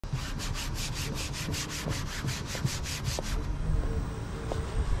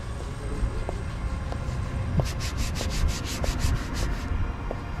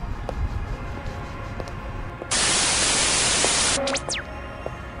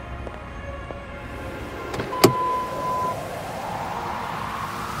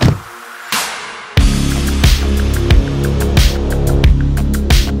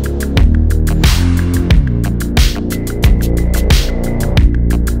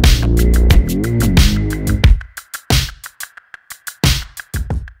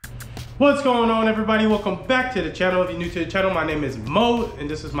What's going on, everybody? Welcome back to the channel. If you're new to the channel, my name is Mo and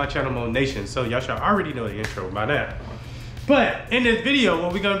this is my channel, Mo Nation. So y'all should already know the intro by now. But in this video,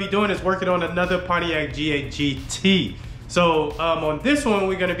 what we're gonna be doing is working on another Pontiac G8 GT. So on this one,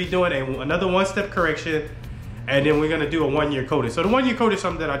 we're gonna be doing another one-step correction, and then we're gonna do a 1-year coating. So the 1-year coating is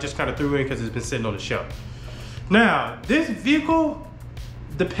something that I just kind of threw in because it's been sitting on the shelf. Now, this vehicle,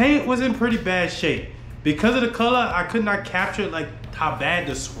 the paint was in pretty bad shape. Because of the color, I could not capture like how bad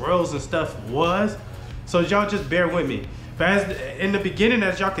the swirls and stuff was. So y'all just bear with me. But as in the beginning,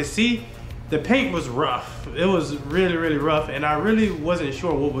 as y'all can see, the paint was rough. It was really, really rough, and I really wasn't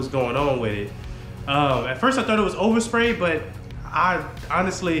sure what was going on with it. At first I thought it was overspray, but I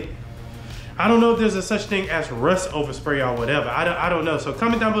honestly, I don't know if there's a such thing as rust overspray or whatever. I don't know. So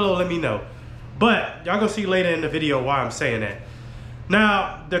comment down below, let me know. But y'all gonna see later in the video why I'm saying that.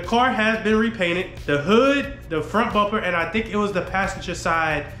 Now, the car has been repainted. The hood, the front bumper, and I think it was the passenger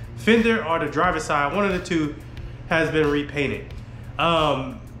side fender or the driver's side, one of the two, has been repainted.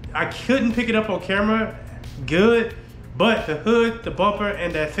 I couldn't pick it up on camera good, but the hood, the bumper,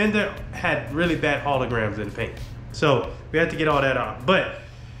 and that fender had really bad holograms in the paint. So we had to get all that off. But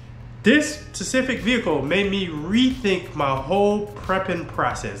this specific vehicle made me rethink my whole prepping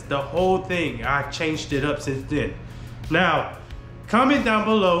process. The whole thing, I changed it up since then. Now, comment down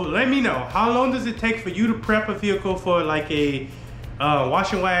below, let me know, how long does it take for you to prep a vehicle for like a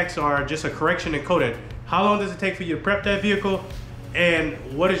wash and wax or just a correction and coating? How long does it take for you to prep that vehicle? And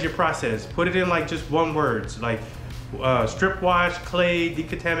what is your process? Put it in like just one words, like strip wash, clay,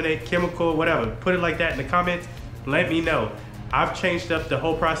 decontaminate, chemical, whatever. Put it like that in the comments, let me know. I've changed up the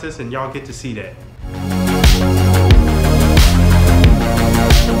whole process and y'all get to see that.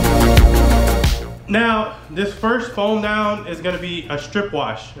 Now, this first foam down is gonna be a strip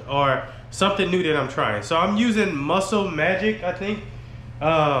wash or something new that I'm trying. So I'm using Muscle Magic, I think.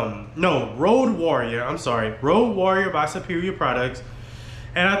 No, Road Warrior, I'm sorry. Road Warrior by Superior Products.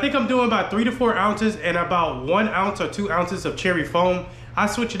 And I think I'm doing about 3 to 4 ounces and about 1 ounce or 2 ounces of cherry foam. I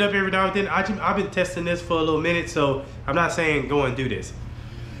switch it up every now and then. I've been testing this for a little minute, so I'm not saying go and do this.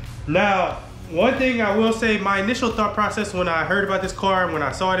 Now, one thing I will say, my initial thought process when I heard about this car, when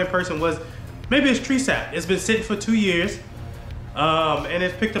I saw it in person, was maybe it's tree sap. It's been sitting for 2 years, and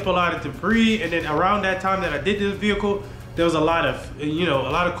it's picked up a lot of debris. And then around that time that I did this vehicle, there was a lot of, a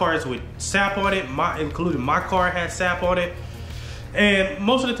lot of cars with sap on it. Including my car had sap on it. And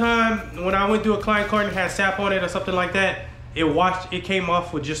most of the time, when I went through a client car and it had sap on it or something like that, it came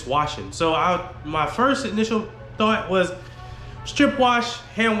off with just washing. So my first initial thought was strip wash,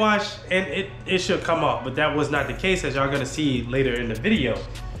 hand wash, and it should come off. But that was not the case, as y'all gonna see later in the video.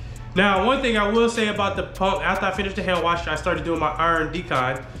 Now, one thing I will say about the pump, after I finished the hand wash, I started doing my iron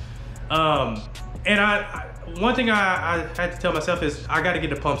decon. And one thing I had to tell myself is I got to get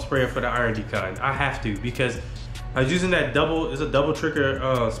the pump sprayer for the iron decon. I have to, because I was using that it's a double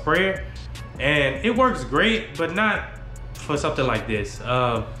trigger sprayer, and it works great, but not for something like this.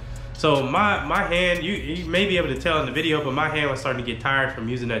 So my hand, you may be able to tell in the video, but my hand was starting to get tired from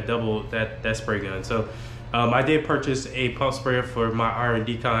using that spray gun. So I did purchase a pump sprayer for my iron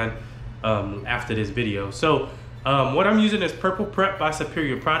decon after this video. So what I'm using is Purple Prep by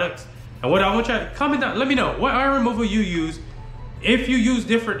Superior Products. And what I want you to comment down, let me know what iron removal you use. If you use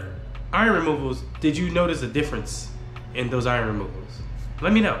different iron removals, did you notice a difference in those iron removals?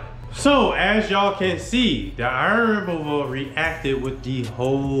 Let me know. So as y'all can see, the iron removal reacted with the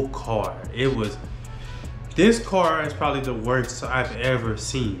whole car. This car is probably the worst I've ever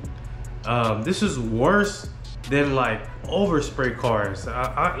seen. This is worse than like overspray cars.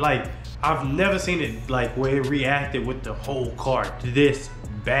 I've never seen it like where it reacted with the whole car this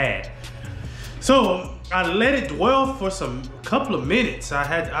bad. So I let it dwell for some couple of minutes.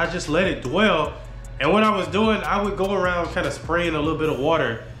 I just let it dwell, and what I was doing, I would go around kind of spraying a little bit of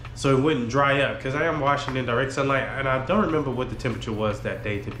water so it wouldn't dry up, because I am washing in direct sunlight, and I don't remember what the temperature was that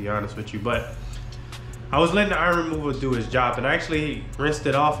day, to be honest with you, but I was letting the iron remover do its job, and I actually rinsed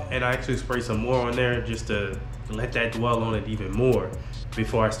it off, and I actually sprayed some more on there just to let that dwell on it even more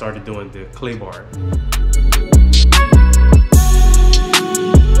before I started doing the clay bar.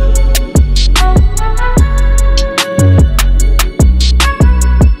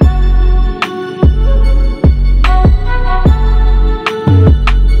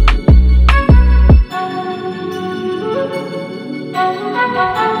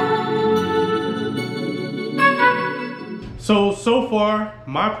 So far,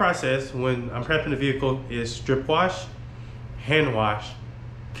 my process when I'm prepping the vehicle is strip wash, hand wash,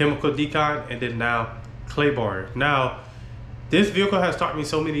 chemical decon, and then now clay bar. Now, this vehicle has taught me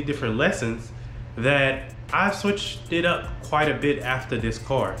so many different lessons that I've switched it up quite a bit after this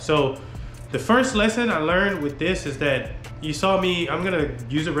car. So the first lesson I learned with this is that you saw me, I'm gonna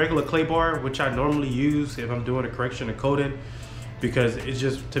use a regular clay bar, which I normally use if I'm doing a correction of coating, because it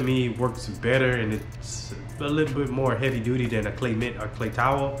just, to me, works better and it's a little bit more heavy duty than a clay mitt or clay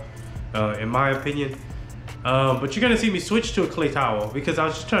towel, in my opinion. But you're gonna see me switch to a clay towel because I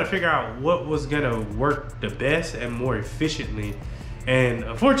was just trying to figure out what was gonna work the best and more efficiently. And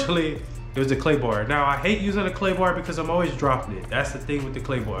unfortunately, it was a clay bar. Now, I hate using a clay bar because I'm always dropping it. That's the thing with the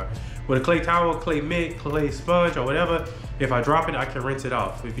clay bar. With a clay towel, clay mitt, clay sponge, or whatever, if I drop it, I can rinse it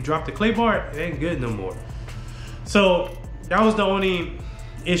off. If you drop the clay bar, it ain't good no more. So that was the only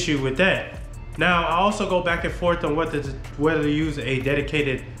issue with that. Now, I also go back and forth on whether to use a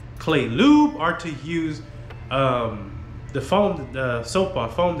dedicated clay lube or to use the foam, the soap bar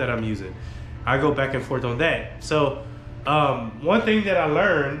foam that I'm using. I go back and forth on that. So one thing that I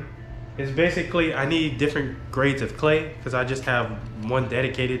learned is basically I need different grades of clay because I just have one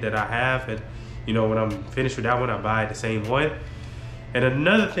dedicated that I have, and you know, when I'm finished with that one, I buy the same one. And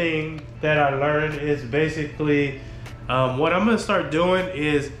another thing that I learned is basically what I'm gonna start doing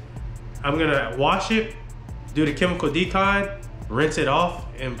is I'm gonna wash it, do the chemical decon, rinse it off,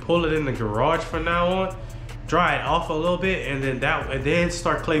 and pull it in the garage from now on, dry it off a little bit, and then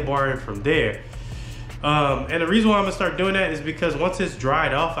start clay barring from there. And the reason why I'm gonna start doing that is because once it's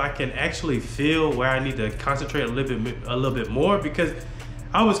dried off, I can actually feel where I need to concentrate a little bit more, because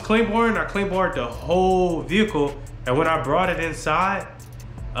I was clay barring, I clay barred the whole vehicle, and when I brought it inside,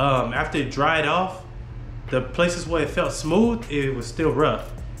 after it dried off, the places where it felt smooth, it was still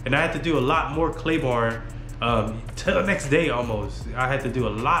rough. And I had to do a lot more clay barring till the next day almost. I had to do a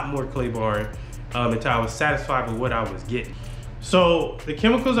lot more clay barring until I was satisfied with what I was getting. So the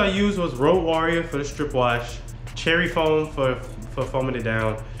chemicals I used was Road Warrior for the strip wash, Cherry Foam for foaming it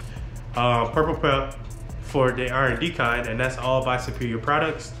down, Purple Prep for the iron decon, and that's all by Superior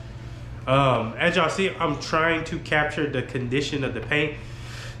Products. As y'all see, I'm trying to capture the condition of the paint.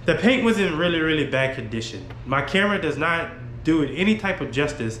 The paint was in really bad condition. My camera does not do it any type of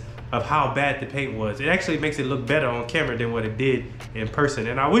justice of how bad the paint was. It actually makes it look better on camera than what it did in person.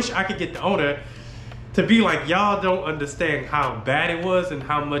 And I wish I could get the owner to be like, y'all don't understand how bad it was and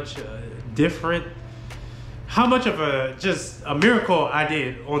how much how much of just a miracle I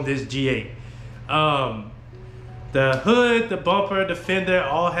did on this G8. The hood, the bumper, the fender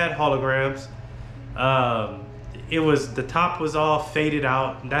all had holograms. The top was all faded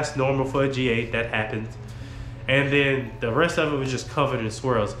out. That's normal for a G8, that happens. And then the rest of it was just covered in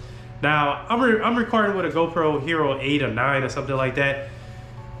swirls. Now, I'm recording with a GoPro Hero 8 or 9 or something like that.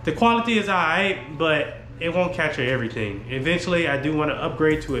 The quality is alright, but it won't capture everything. Eventually, I do want to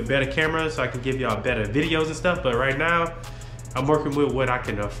upgrade to a better camera so I can give y'all better videos and stuff. But right now, I'm working with what I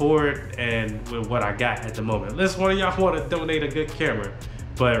can afford and with what I got at the moment. Unless one of y'all want to donate a good camera.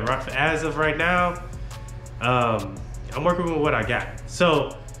 But as of right now, I'm working with what I got.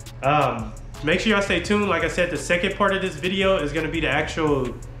 So, make sure y'all stay tuned. Like I said, the second part of this video is going to be the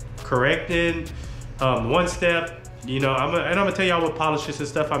actual correcting, one step. You know, I'm gonna tell y'all what polishes and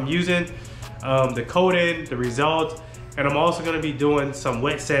stuff I'm using, the coating, the results, and I'm also gonna be doing some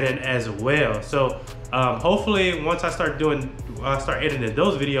wet setting as well. So hopefully once I start editing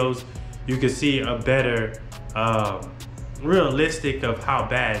those videos, you can see a better realistic of how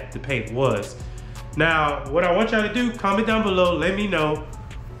bad the paint was. Now, what I want y'all to do, comment down below, let me know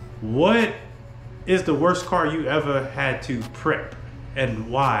what is the worst car you ever had to prep and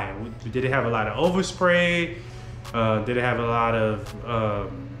why. Did it have a lot of overspray? Did it have a lot of,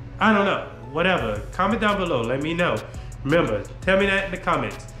 I don't know, whatever. Comment down below, let me know. Remember, tell me that in the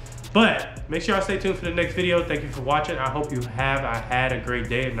comments. But make sure y'all stay tuned for the next video. Thank you for watching. I hope you have had a great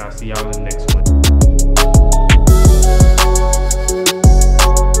day, and I'll see y'all in the next one.